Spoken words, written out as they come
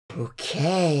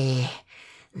Okay,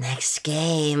 next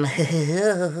game.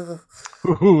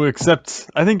 Ooh, except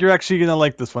I think you're actually gonna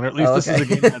like this one, or at least Oh, this is okay. a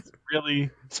game that's really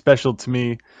special to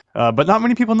me. But not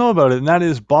many people know about it, and that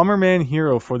is Bomberman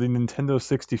Hero for the Nintendo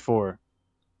 64.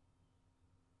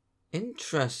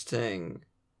 Interesting.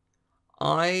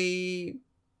 I.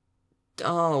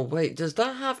 Oh, wait, does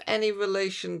that have any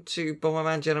relation to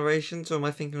Bomberman Generations, or am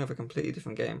I thinking of a completely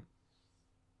different game?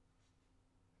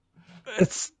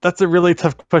 That's a really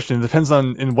tough question. It depends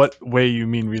on in what way you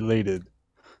mean related.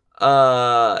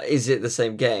 Is it the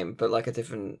same game, but like a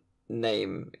different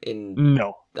name in.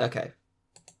 No. Okay,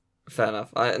 fair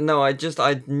enough. I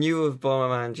knew of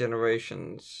Bomberman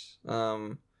Generations,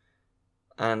 and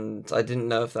I didn't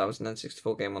know if that was an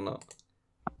N64 game or not.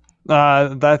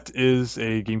 That is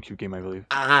a GameCube game, I believe.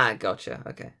 Ah, gotcha.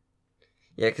 Okay.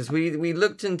 Yeah, because we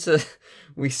looked into,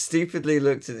 we stupidly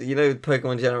looked at,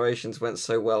 Pokemon Generations went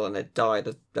so well and it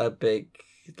died a big,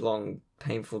 long,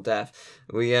 painful death.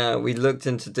 We looked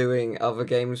into doing other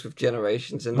games with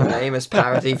Generations in the name as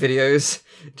parody videos,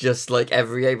 just like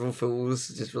every April Fool's.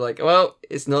 Just like, well,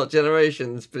 it's not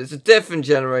Generations, but it's a different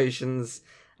Generations,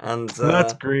 and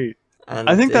That's great. I and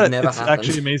think it that never it's actually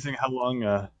happened. amazing how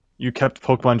long you kept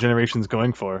Pokemon Generations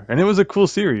going for, and it was a cool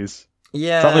series.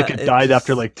 It's not like Yeah, it it died after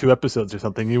just. like 2 episodes or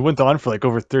something. You went on for like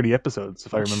over 30 episodes,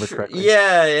 if I remember correctly.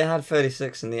 Yeah, it had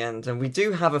 36 in the end, and we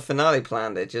do have a finale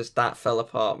planned. It just that fell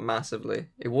apart massively.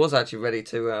 It was actually ready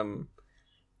to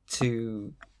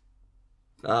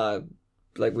uh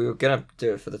like we were gonna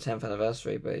do it for the 10th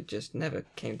anniversary, but it just never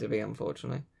came to be,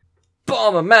 unfortunately.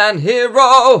 Bomberman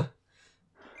Hero.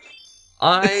 It's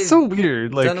I so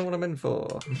weird. don't know Like what I'm in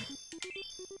for.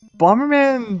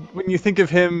 Bomberman, when you think of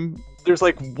him, there's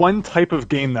like one type of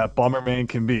game that Bomberman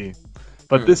can be.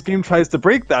 But Hmm. this game tries to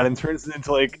break that and turns it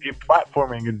into like a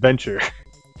platforming adventure.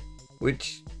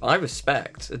 Which I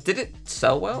respect. Did it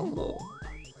sell well? Or...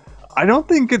 I don't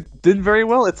think it did very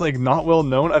well. It's like not well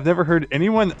known. I've never heard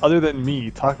anyone other than me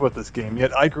talk about this game.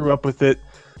 Yet I grew up with it,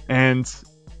 and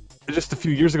just a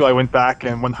few years ago I went back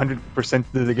and 100%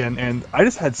 did it again, and I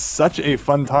just had such a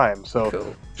fun time. So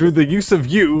Cool. through the use of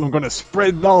you, I'm going to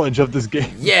spread knowledge of this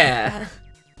game. Yeah.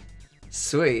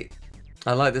 Sweet.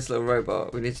 I like this little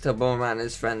robot. We need to tell Bomberman and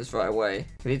his friends right away.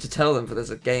 We need to tell them that there's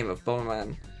a game of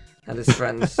Bomberman and his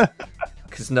friends.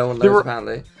 Because no one There knows, were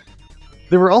apparently.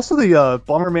 there were also the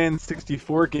Bomberman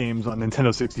 64 games on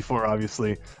Nintendo 64,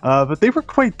 obviously, but they were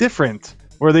quite different.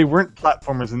 Where they weren't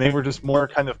platformers and they were just more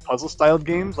kind of puzzle-styled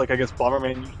games, like I guess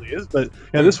Bomberman usually is. But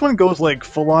yeah, Hmm. this one goes like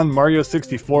full-on Mario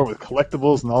 64 with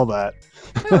collectibles and all that.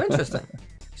 Oh, interesting.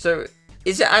 So,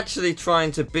 is it actually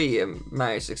trying to be a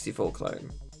Mario 64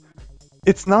 clone?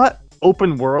 It's not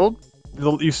open world.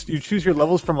 You choose your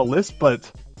levels from a list,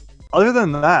 but other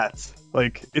than that,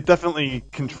 like it definitely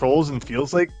controls and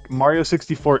feels like Mario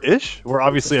 64-ish. Where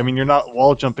obviously, I Interesting. mean, you're not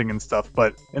wall jumping and stuff,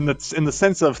 but in the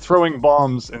sense of throwing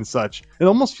bombs and such, it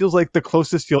almost feels like the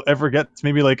closest you'll ever get to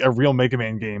maybe like a real Mega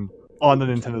Man game on the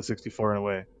Nintendo 64 in a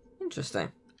way.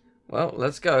 Interesting. Well,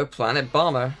 let's go. Planet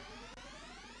Bomber.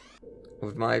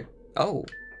 With my... Oh.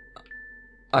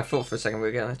 I thought for a second we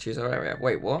were going to choose our area.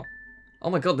 Wait, what? Oh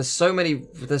my god, there's so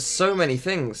many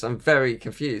things. I'm very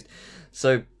confused.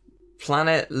 So,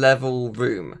 planet level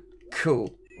room.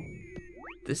 Cool.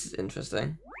 This is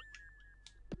interesting.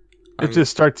 It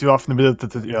just starts you off in the middle of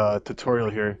the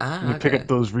tutorial here. And Ah, you pick okay. up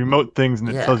those remote things and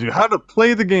it Yeah. tells you how to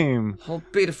play the game. Hold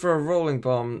B to throw a rolling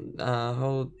bomb.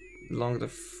 Hold long to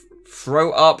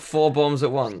throw up 4 bombs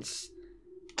at once.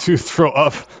 To throw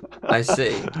up. I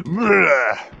see.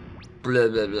 Bleh. Blah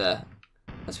blah blah.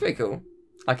 That's pretty cool.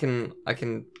 I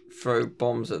can throw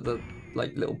bombs at the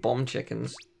like little bomb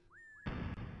chickens.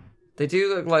 They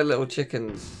do look like little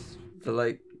chickens for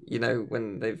like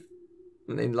when they've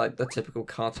in like the typical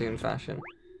cartoon fashion.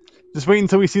 Just wait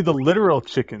until we see the literal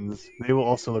chickens. They will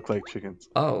also look like chickens.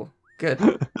 Oh, good.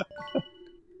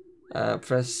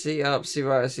 Press C up, C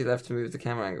right, or C left to move the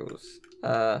camera angles.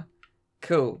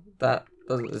 Cool. That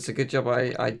doesn't. It's a good job.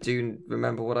 I do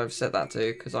remember what I've set that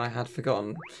to because I had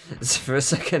forgotten for a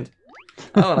second.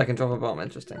 Oh, and I can drop a bomb.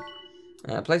 Interesting.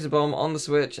 Place a bomb on the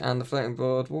switch, and the floating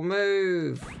board will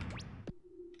move.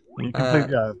 You can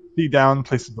play C down,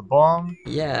 places the bomb.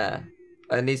 Yeah,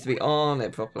 it needs to be on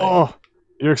it properly. Oh,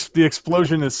 the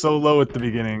explosion is so low at the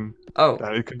beginning Oh,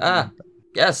 that it could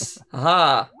yes,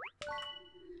 haha.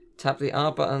 Tap the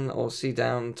R button or C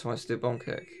down twice to do a bomb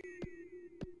kick.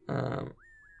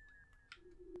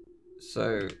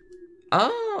 So,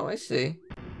 oh, I see.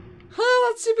 Huh,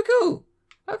 that's super cool.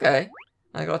 Okay,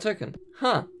 I got a token.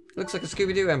 Huh, looks like a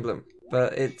Scooby-Doo emblem,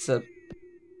 but it's a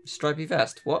stripy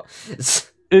vest. What?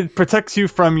 It protects you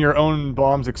from your own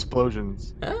bomb's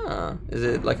explosions. Ah, is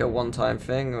it like a one-time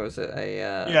thing, or is it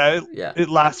a? Yeah, it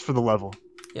lasts for the level.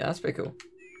 Yeah, that's pretty cool.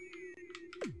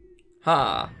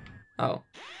 Ha! Oh,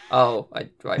 oh,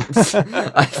 right.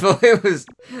 I thought it was.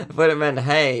 I thought it meant,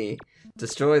 hey,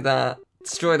 destroy that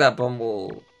bomb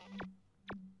wall.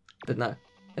 But no.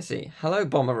 Let's see. Hello,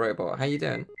 bomber robot. How you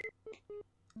doing?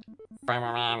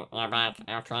 Bomberman, you're back.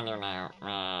 I'll train you now.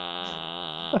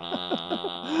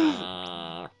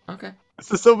 Okay.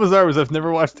 This is so bizarre because I've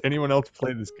never watched anyone else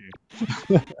play this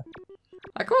game.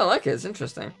 I quite like it. It's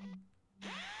interesting.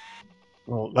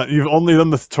 Well, you've only done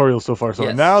the tutorial so far, so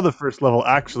Yes. now the first level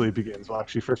actually begins. Well,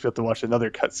 actually, first we have to watch another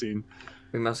cutscene.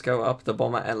 We must go up the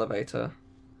bomber elevator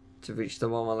to reach the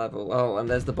bomber level. Oh, and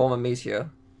there's the bomber meteor.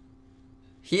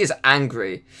 He is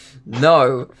angry.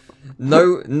 No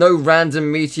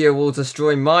random meteor will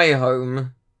destroy my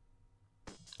home.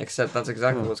 Except that's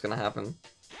exactly what's gonna happen.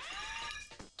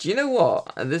 Do you know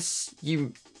what?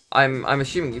 I'm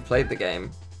assuming you played the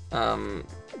game,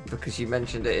 because you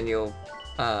mentioned it in your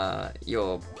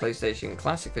PlayStation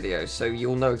Classic video, so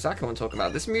you'll know exactly what I'm talking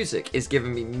about. This music is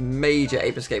giving me major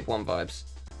Ape Escape 1 vibes.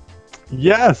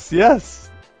 Yes,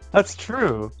 that's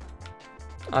true.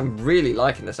 I'm really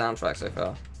liking the soundtrack so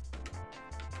far.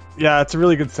 Yeah, it's a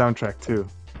really good soundtrack too.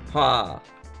 Ha!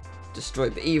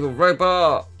 Destroyed the evil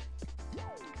robot!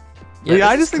 Yeah,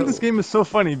 I just cool. think this game is so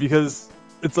funny because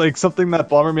it's like something that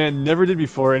Bomberman never did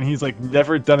before, and he's like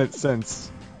never done it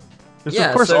since. There's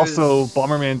of course also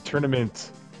Bomberman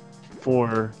Tournament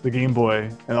for the Game Boy,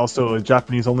 and also a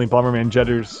Japanese-only Bomberman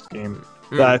Jetters game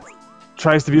that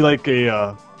tries to be like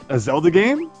a Zelda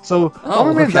game. So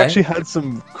Bomberman's actually had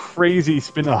some crazy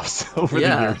spin-offs over the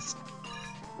years,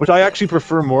 which I actually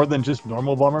prefer more than just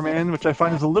normal Bomberman, which I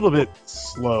find is a little bit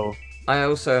slow. I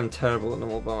also am terrible at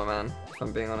normal Bomberman, if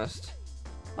I'm being honest.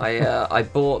 I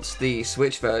bought the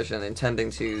Switch version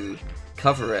intending to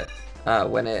cover it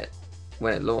when it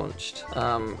launched.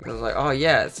 I was like, oh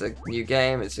yeah, it's a new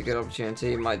game, it's a good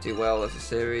opportunity, it might do well as a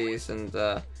series, and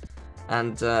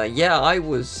yeah, I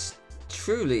was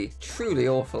truly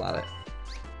awful at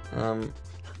it.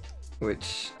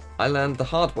 Which I learned the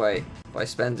hard way by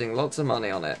spending lots of money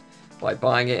on it, by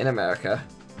buying it in America.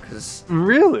 Cause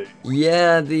really?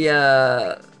 Yeah,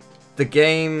 the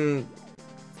game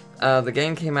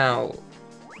came out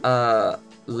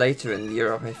later in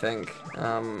Europe, I think.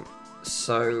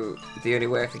 So the only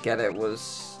way I could get it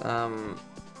was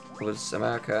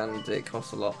America, and it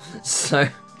cost a lot. So,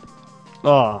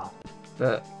 but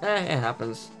it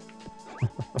happens.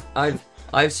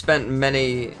 I've spent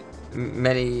many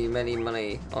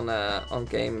money on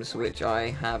games which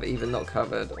I have either not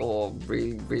covered or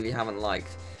really haven't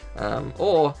liked,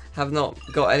 or have not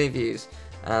got any views,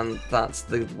 and that's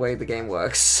the way the game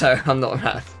works. So I'm not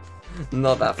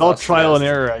that. All trial and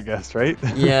error, I guess, right?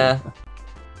 Yeah.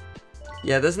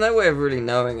 Yeah, there's no way of really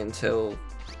knowing until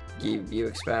you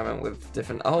experiment with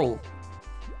different. Oh,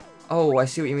 I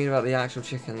see what you mean about the actual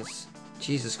chickens.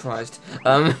 Jesus Christ.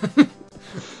 Right.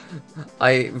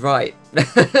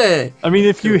 I mean,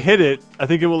 if you hit it, I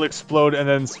think it will explode, and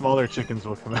then smaller chickens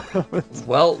will come out.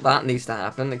 Well, that needs to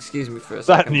happen. Excuse me for a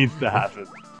second. That needs to happen.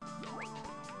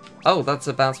 Oh, that's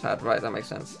a bounce pad. Right, that makes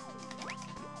sense.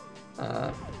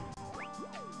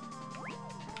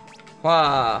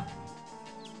 Wah.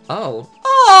 Oh,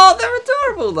 they're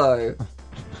adorable though.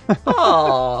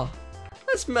 Oh,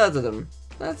 let's murder them.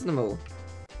 Murder them all.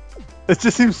 It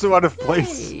just seems so out of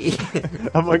place Hey.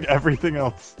 among everything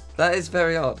else. That is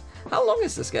very odd. How long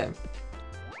is this game?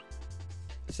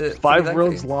 Is it 5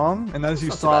 worlds long, and as you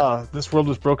Not too saw, this world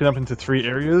was broken up into 3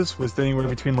 areas, with anywhere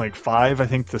between like 5, I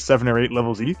think, to 7 or 8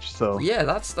 levels each. So yeah,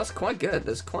 that's quite good.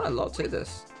 There's quite a lot to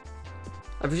this.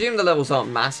 I presume the levels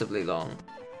aren't massively long.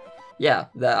 Yeah,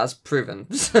 that's proven.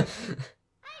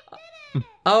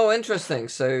 Oh, interesting.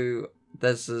 So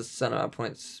there's a certain amount of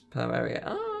points per area.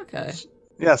 Oh, okay.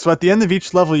 yeah, so at the end of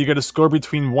each level, you get a score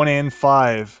between 1 and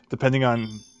 5, depending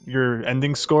on your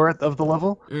ending score of the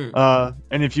level.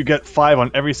 And if you get 5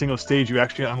 on every single stage, you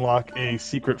actually unlock a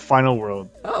secret final world.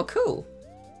 Oh, cool.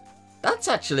 That's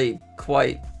actually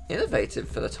quite innovative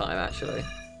for the time, actually.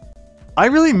 I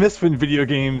really miss when video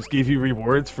games gave you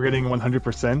rewards for getting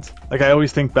 100%. Like, I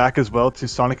always think back as well to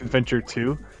Sonic Adventure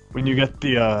 2, when you get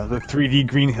the 3D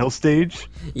Green Hill stage.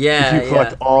 Yeah, if you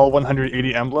collect all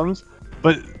 180 emblems.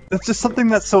 But that's just something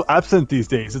that's so absent these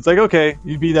days. It's like, okay,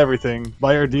 you beat everything,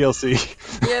 buy our DLC.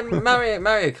 Yeah,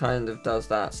 Mario kind of does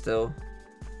that still.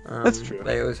 That's true.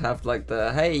 They always have like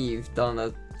the, hey, you've done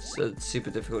a super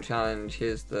difficult challenge.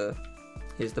 Here's the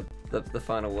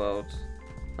final world,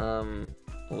 or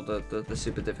the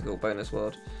super difficult bonus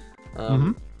world.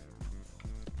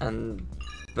 And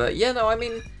But yeah, no, I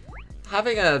mean,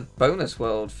 having a bonus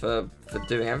world for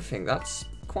doing everything, that's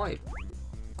quite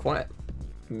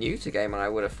new to game, and I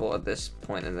would have thought at this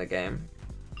point in the game.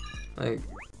 Like,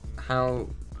 how...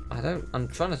 I'm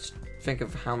trying to think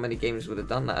of how many games would have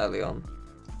done that early on.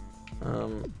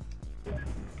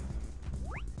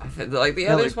 I think, like, the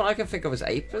earliest one I can think of is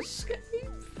Ape Escape?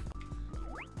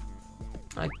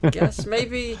 I guess,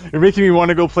 maybe... You're making me want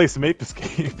to go play some Ape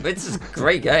Escape. It's a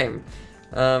great game.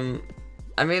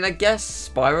 I mean, I guess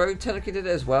Spyro technically did it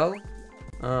as well.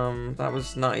 That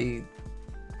was 99,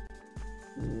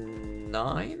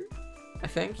 I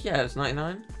think. Yeah, it was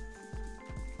 99.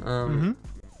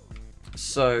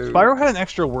 So Spyro had an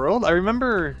extra world. I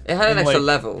remember it had an extra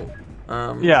level.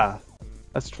 Yeah,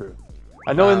 that's true.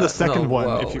 I know in the second one,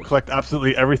 world. if you collect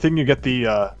absolutely everything, you get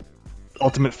the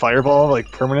ultimate fireball,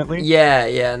 like, permanently.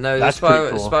 Yeah, no, that's the Spyro,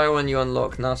 pretty cool. Spyro one you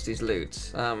unlock Nasty's loot.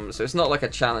 So it's not like a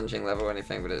challenging level or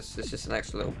anything, but it's just an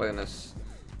extra little bonus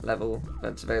level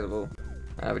that's available,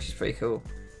 which is pretty cool.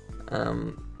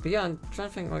 But yeah, I'm trying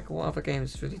to think like what other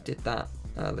games really did that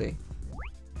early.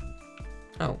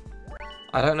 Oh,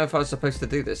 I don't know if I was supposed to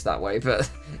do this that way, but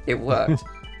it worked.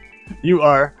 You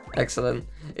are. Excellent.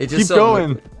 It just Keep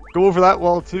going. Go over that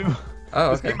wall too. Oh,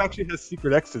 This okay. game actually has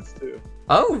secret exits too.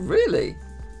 Oh, really?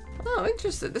 Oh,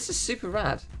 interesting. This is super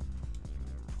rad.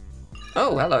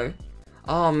 Oh, hello.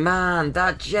 Oh, man,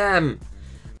 that gem.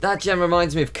 That gem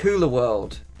reminds me of Cooler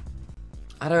World.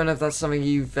 I don't know if that's something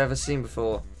you've ever seen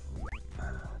before.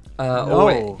 No.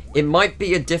 Or it might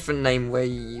be a different name where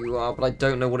you are, but I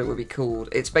don't know what it would be called.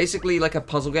 It's basically like a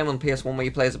puzzle game on PS1 where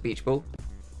you play as a beach ball.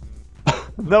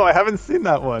 No, I haven't seen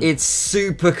that one. It's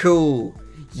super cool.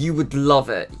 You would love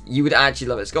it. You would actually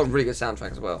love it. It's got a really good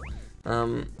soundtrack as well.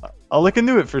 I'll look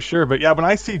into it for sure. But yeah, when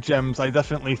I see gems, I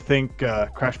definitely think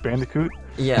Crash Bandicoot.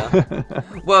 Yeah.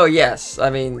 Well, yes. I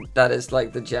mean, that is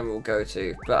like the general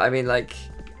go-to. But I mean, like,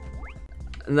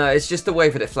 no, it's just the way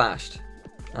that it flashed.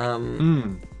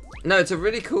 No, it's a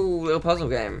really cool little puzzle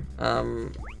game.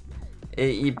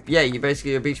 You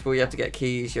basically, a beach ball, you have to get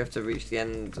keys, you have to reach the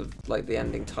end of, like, the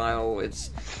ending tile. It's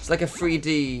like a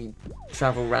 3D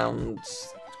travel round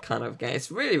kind of game. It's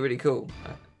really, really cool.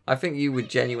 I think you would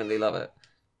genuinely love it.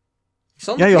 It's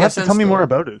on the You'll have PSN to tell me store. more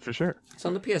about it, for sure. It's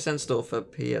on the PSN store for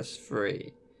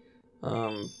PS3.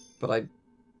 But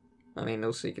I mean,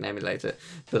 also you can emulate it.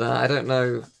 But I don't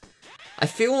know. I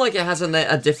feel like it has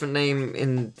a different name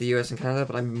in the US and Canada,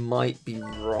 but I might be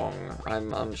wrong.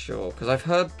 I'm unsure. Because I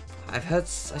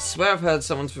swear I've heard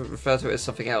someone refer to it as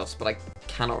something else, but I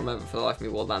cannot remember for the life of me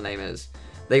what that name is.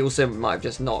 They also might have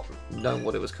just not known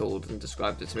what it was called and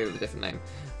described it to me with a different name.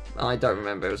 I don't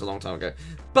remember, it was a long time ago.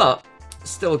 But,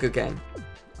 still a good game.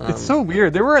 It's so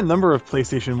weird. There were a number of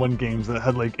PlayStation 1 games that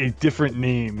had like a different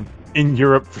name in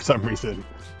Europe for some reason.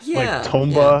 Yeah, like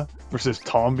Tomba versus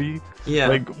Tombi. Yeah.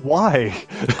 Like, why?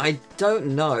 I don't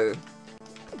know.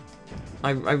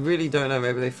 I really don't know.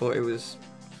 Maybe they thought it was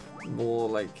more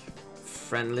like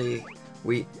friendly.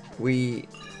 We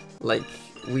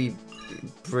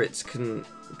Brits can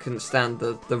stand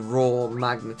the raw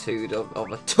magnitude of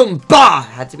a Tomba. It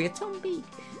had to be a Tombi.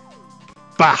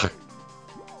 Bah!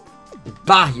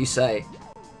 Bah, you say.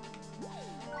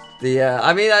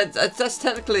 I mean, that's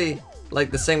technically like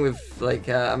the same with like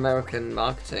American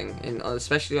marketing,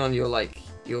 especially on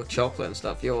your chocolate and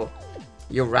stuff. Your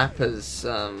wrappers,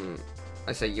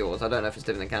 I say yours. I don't know if it's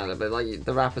different in Canada, but like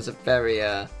the wrappers are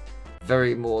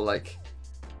very more like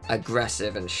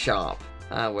aggressive and sharp,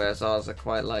 whereas ours are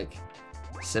quite like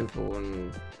simple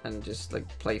and just like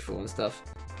playful and stuff.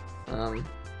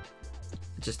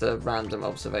 Just a random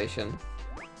observation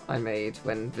I made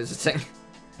when visiting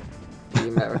the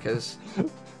Americas.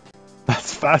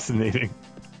 That's fascinating.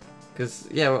 Because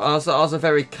yeah, ours are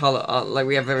very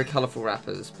we have very colourful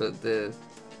wrappers, but the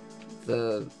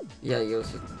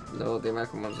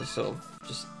American ones are sort of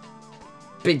just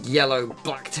big yellow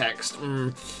black text,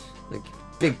 like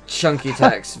big chunky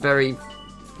text, very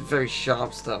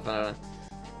sharp stuff. I don't know.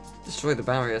 Destroy the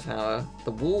barrier tower.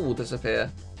 The wall will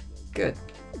disappear. Good.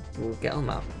 We'll get on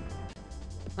that.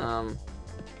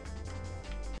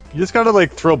 You just gotta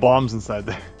like throw bombs inside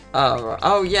there. Oh, right.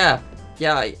 Oh yeah.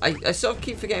 Yeah, I sort of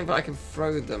keep forgetting that I can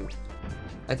throw them.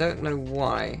 I don't know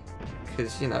why.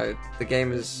 Because, you know, the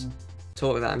game has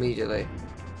taught me that immediately.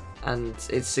 And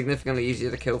it's significantly easier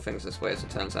to kill things this way, as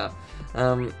it turns out.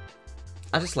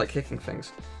 I just like kicking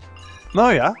things. Oh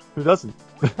yeah, who doesn't?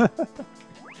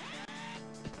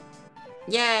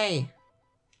 Yay!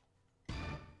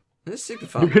 This is super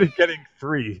fun. You're good at getting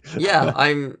 3. Yeah,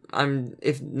 I'm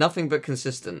if nothing but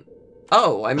consistent.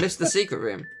 Oh, I missed the secret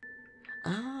room.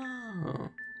 Oh.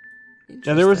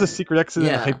 Yeah, there was a secret exit in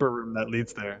the Yeah. hyper room that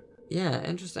leads there. Yeah,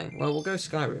 interesting. Well, we'll go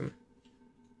Skyrim.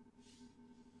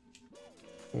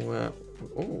 Well,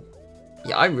 oh,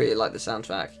 yeah, I really like the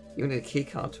soundtrack. You need a key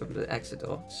card to open the exit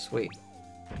door. Sweet.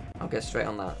 I'll get straight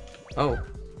on that. Oh,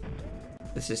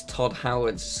 this is Todd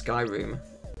Howard's Skyrim.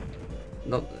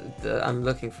 Not. I'm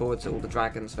looking forward to all the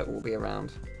dragons that will be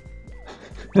around.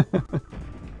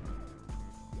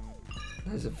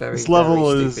 There's a this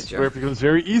level very is stupid where it becomes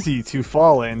very easy to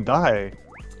fall and die.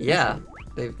 Yeah,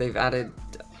 they've added.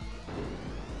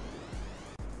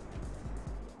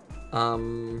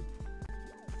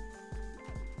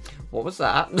 What was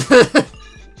that?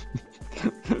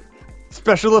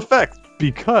 Special effects,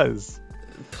 because...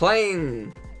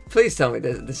 Plane! Please tell me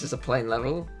this is a plane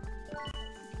level.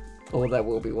 Or there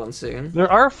will be one soon. There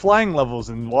are flying levels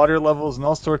and water levels and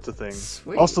all sorts of things.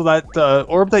 Sweet. Also, that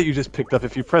orb that you just picked up,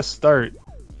 if you press start,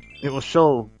 it will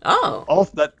show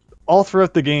all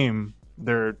throughout the game.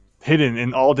 They're hidden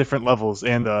in all different levels,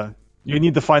 and you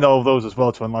need to find all of those as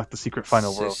well to unlock the secret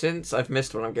final world. Since I've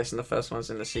missed one, I'm guessing the first one's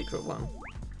in the secret one.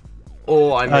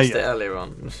 Or I missed it earlier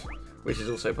on, which is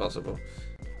also possible.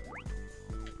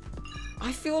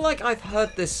 I feel like I've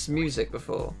heard this music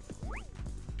before.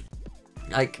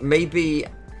 Like, maybe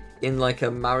in like a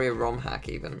Mario ROM hack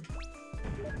even.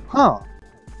 Huh.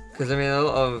 Because I mean, a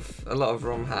lot of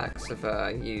ROM hacks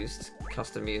have used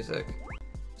custom music.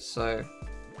 So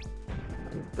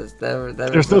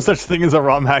there's no such thing as a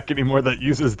ROM hack anymore that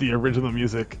uses the original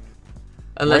music.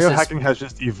 Unless Mario hacking has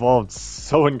just evolved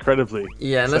so incredibly.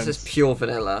 Yeah, unless it's pure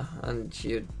vanilla, and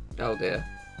you... Oh dear.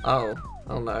 Oh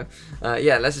no.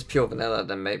 Yeah, unless it's pure vanilla,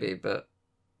 then maybe, but...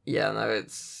 Yeah, no,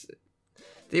 it's...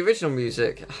 The original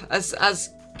music, as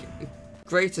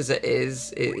great as it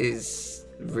is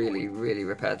really, really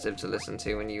repetitive to listen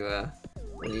to when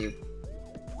you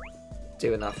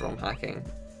do enough ROM hacking.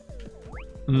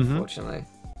 Unfortunately.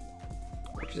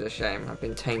 Which is a shame. I've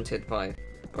been tainted by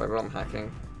ROM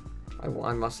hacking.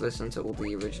 I must listen to all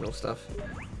the original stuff.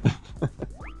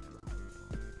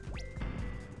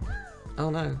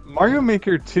 Oh no. Mario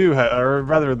Maker 2, or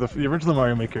rather the original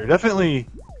Mario Maker, definitely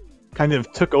kind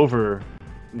of took over.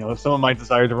 You know, if someone might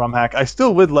desire to ROM hack, I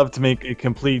still would love to make a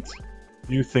complete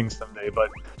new thing someday, but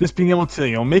just being able to,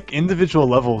 you know, make individual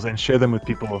levels and share them with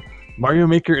people, Mario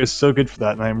Maker is so good for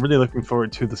that, and I'm really looking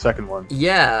forward to the second one.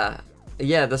 Yeah,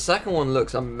 the second one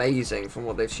looks amazing from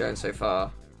what they've shown so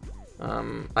far.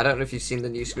 I don't know if you've seen the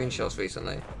new screenshots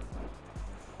recently.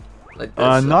 Like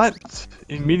not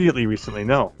immediately recently,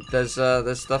 no. There's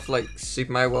stuff like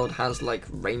Super Mario World has like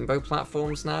rainbow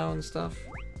platforms now and stuff.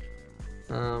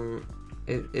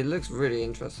 It looks really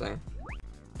interesting.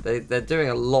 They're doing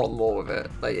a lot more with it.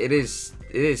 Like it is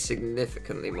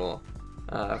significantly more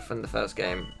from the first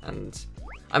game, and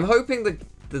I'm hoping the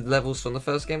levels from the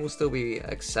first game will still be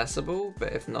accessible.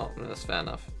 But if not, then that's fair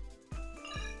enough.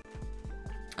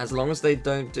 As long as they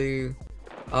don't do...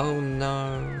 Oh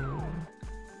no...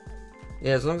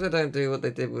 Yeah, as long as they don't do what they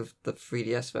did with the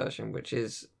 3DS version, which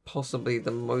is possibly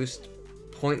the most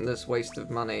pointless waste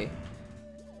of money.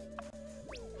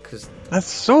 Cause... That's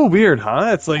so weird,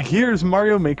 huh? It's like, here's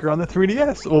Mario Maker on the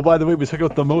 3DS. Oh, by the way, we took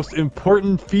out the most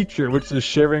important feature, which is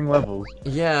sharing levels.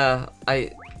 Yeah,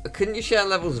 couldn't you share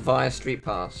levels via Street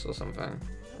Pass or something?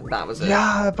 And that was it.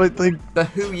 Yeah, but like... But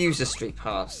who uses Street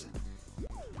Pass?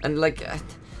 And like...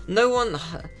 No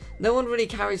one really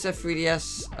carries their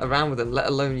 3DS around with them, let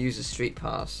alone use a Street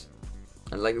Pass.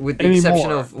 And like, with the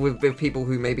exception of with people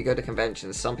who maybe go to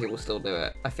conventions, some people still do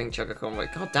it. I think Chugga Conroy.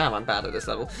 God damn, I'm bad at this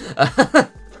level.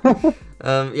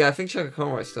 Yeah, I think Chugga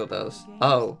Conroy still does.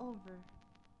 Oh.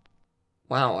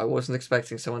 Wow, I wasn't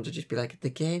expecting someone to just be like, the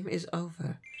game is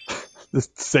over.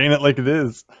 Just saying it like it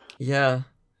is. Yeah.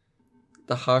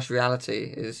 The harsh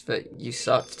reality is that you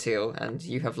sucked, Teal, and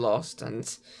you have lost,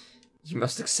 and you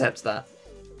must accept that.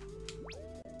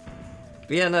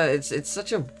 But yeah, no, it's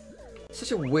such a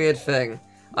weird thing.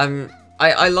 I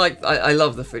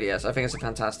love the 3DS. I think it's a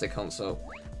fantastic console,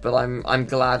 but I'm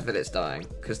glad that it's dying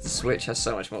because the Switch has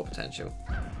so much more potential.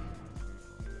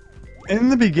 In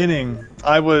the beginning,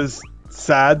 I was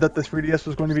sad that the 3DS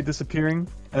was going to be disappearing,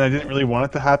 and I didn't really want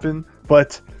it to happen.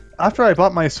 But after I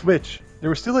bought my Switch, there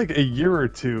was still like a year or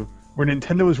two where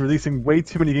Nintendo was releasing way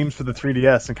too many games for the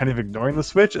 3DS and kind of ignoring the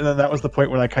Switch, and then that was the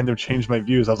point when I kind of changed my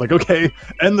views. I was like, okay,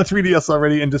 end the 3DS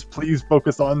already and just please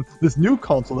focus on this new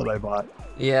console that I bought.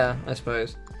 Yeah, I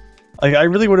suppose. Like, I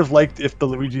really would have liked if the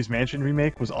Luigi's Mansion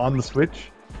remake was on the Switch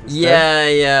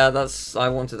instead. Yeah, I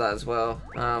wanted that as well.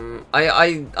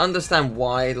 I understand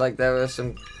why, like, there were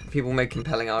some people make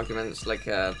compelling arguments, like,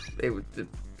 the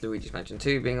Luigi's Mansion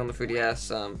 2 being on the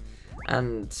 3DS,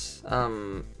 and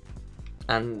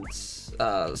and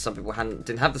some people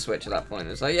didn't have the Switch at that point.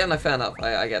 It's like, yeah, no, fair enough.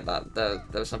 I get that. There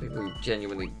were some people who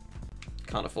genuinely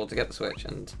can't afford to get the Switch,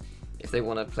 and if they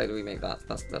want to play the remake,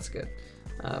 that's good.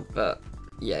 But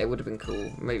yeah, it would have been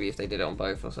cool maybe if they did it on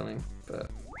both or something. But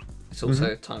it's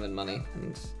also time and money,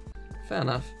 and fair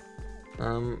enough.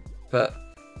 But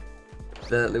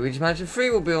the Luigi Mansion 3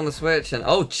 will be on the Switch, and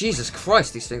oh Jesus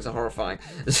Christ, these things are horrifying.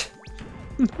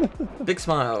 Big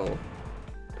smile.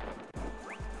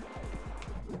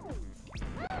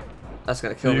 That's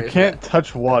gonna kill me. You can't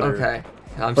touch water. Okay,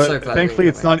 I'm but so glad. Thankfully,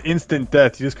 it's not instant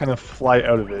death. You just kind of fly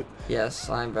out of it. Yes,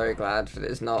 I'm very glad that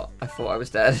it's not. I thought I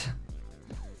was dead.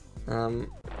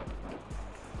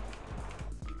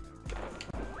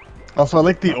 Also, I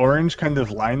like the orange kind of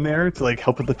line there to like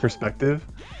help with the perspective.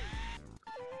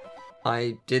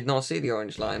 I did not see the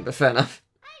orange line, but fair enough.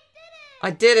 I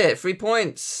did it! 3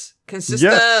 points!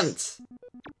 Consistent! Yes.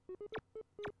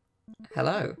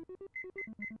 Hello.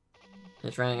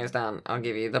 Your training is done. I'll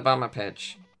give you the bomber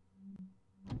pitch.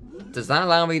 Does that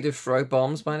allow me to throw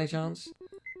bombs by any chance?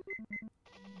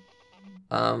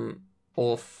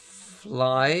 Or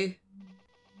fly?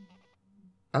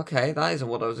 Okay, that isn't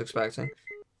what I was expecting.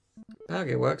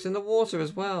 Okay, it works in the water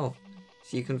as well.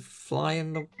 So you can fly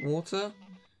in the water?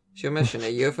 It's your mission.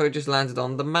 A UFO just landed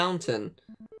on the mountain.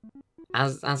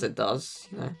 As it does,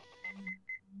 you know.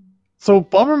 So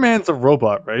Bomberman's a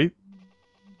robot, right?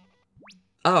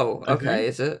 Oh, okay,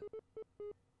 is it?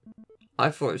 I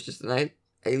thought it was just an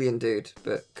alien dude,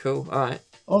 but cool, alright.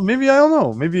 Oh, maybe, I don't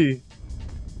know. Maybe...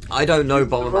 I don't know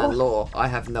Bomberman lore. I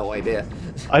have no idea.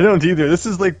 I don't either. This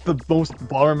is like the most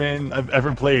Bomberman I've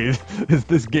ever played, is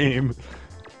this game.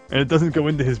 And it doesn't go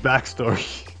into his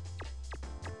backstory.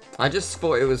 I just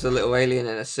thought it was a little alien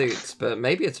in a suit, but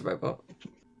maybe it's a robot.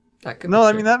 That could No, be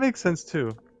I true. mean, that makes sense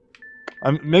too.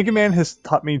 Mega Man has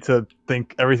taught me to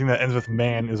think everything that ends with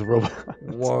man is a robot.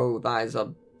 Whoa, that is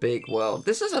a big world.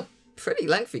 This is a pretty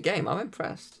lengthy game. I'm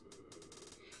impressed.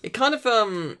 It kind of,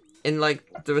 in like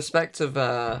the respect of,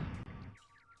 the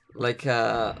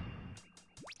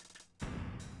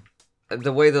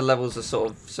way the levels are sort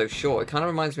of so short, it kind of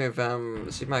reminds me of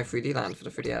Super Mario 3D Land for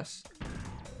the 3DS.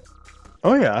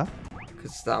 Oh yeah.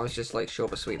 Because that was just like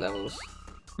short but sweet levels.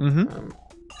 Mm-hmm.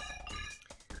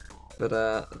 But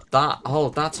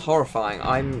that's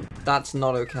horrifying. That's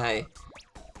not okay.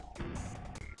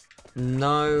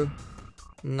 No,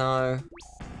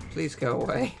 please go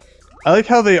away. I like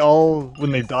how they all,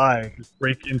 when they die, just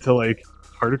break into like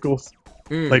particles,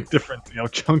 like different,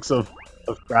 chunks of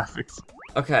graphics.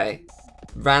 Okay,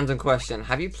 random question: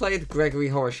 have you played Gregory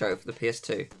Horror Show for the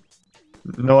PS2?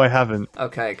 No, I haven't.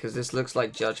 Okay, because this looks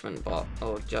like Judgment Bot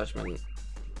or Judgment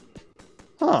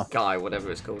Guy,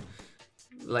 whatever it's called.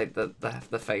 Like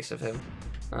the face of him.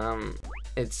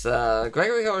 It's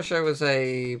Gregory Horror Show was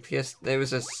there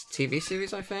was a TV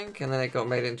series, I think, and then it got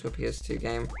made into a PS2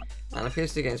 game. And the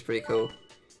PS2 game is pretty cool.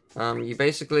 You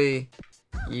basically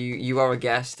you are a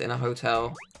guest in a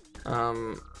hotel,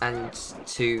 and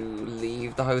to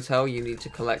leave the hotel you need to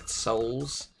collect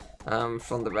souls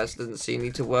from the residents. So you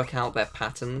need to work out their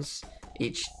patterns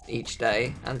each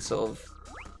day and sort of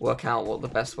work out what the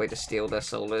best way to steal their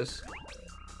soul is.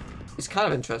 It's kind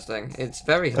of interesting. It's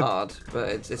very hard, but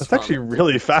it's fun. Actually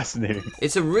really fascinating.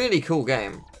 It's a really cool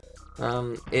game.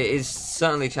 It is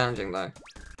certainly challenging though.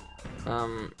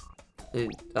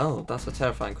 Oh, that's a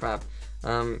terrifying crab.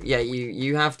 Yeah,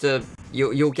 you have to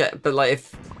you'll get, but like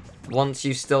if once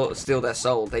you steal their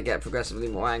soul, they get progressively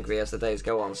more angry as the days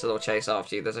go on, so they'll chase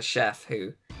after you. There's a chef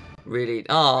who really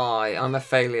I'm a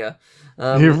failure.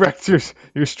 You wrecked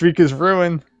your streak is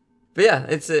ruined. But yeah,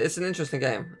 it's an interesting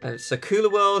game. It's a Cooler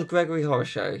World Gregory Horror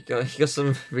Show. You got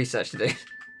some research to do.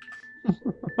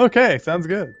 Okay, sounds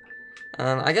good.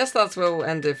 I guess that's where we'll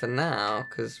end it for now,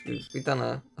 because we've done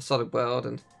a solid world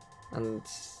and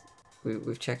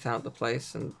we've checked out the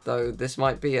place. And though this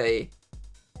might be a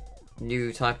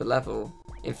new type of level,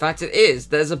 in fact it is.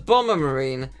 There's a bomber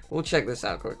marine. We'll check this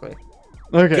out quickly.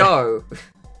 Okay. Go.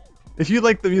 If you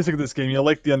like the music of this game, you'll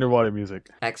like the underwater music.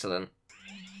 Excellent.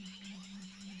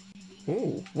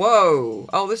 Ooh, whoa!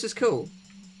 Oh, this is cool.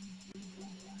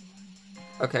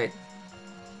 Okay.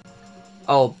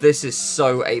 Oh, this is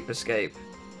so Ape Escape.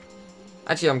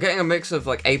 Actually, I'm getting a mix of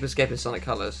like Ape Escape and Sonic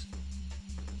Colors.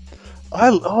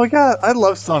 Oh yeah, I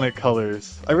love Sonic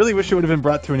Colors. I really wish it would have been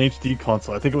brought to an HD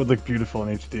console. I think it would look beautiful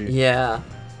in HD. Yeah,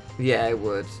 yeah, it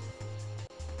would.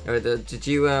 Did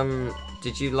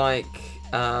you like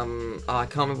I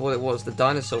can't remember what it was, the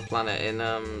dinosaur planet in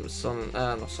not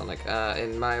Sonic,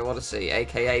 in Mario Odyssey,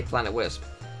 aka Planet Wisp.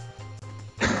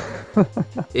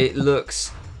 It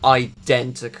looks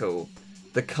identical.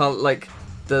 The color, like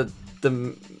the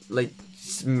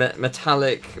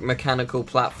metallic mechanical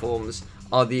platforms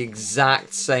are the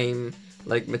exact same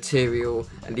like material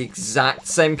and the exact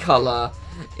same color.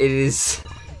 It is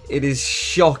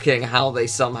shocking how they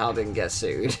somehow didn't get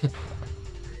sued.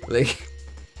 Like,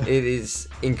 it is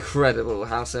incredible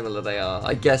how similar they are.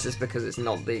 I guess it's because it's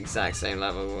not the exact same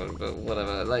level, but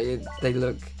whatever. Like, they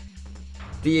look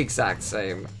the exact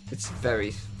same. It's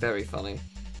very, very funny.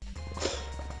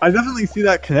 I definitely see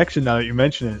that connection now that you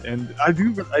mention it, and I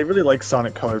really like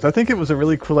Sonic Colors. I think it was a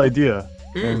really cool idea.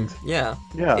 And yeah.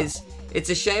 It's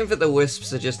a shame that the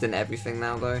Wisps are just in everything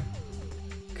now, though.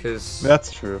 Because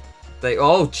that's true.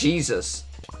 Oh, Jesus.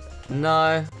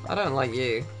 No, I don't like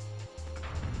you.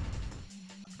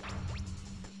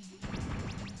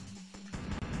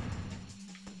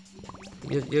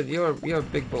 You're a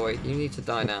big boy. You need to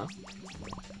die now.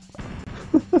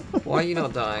 Why are you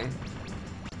not dying?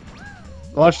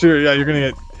 Watch you're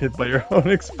gonna get hit by your own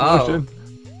explosion. Oh.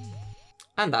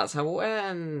 And that's how we'll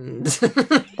end.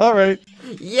 Alright.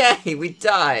 Yay, we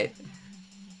died.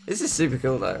 This is super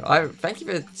cool though. Thank you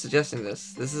for suggesting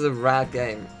this. This is a rad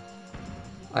game.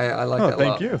 I like it a lot.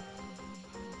 Thank you.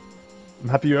 I'm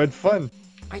happy you had fun.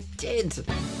 I did.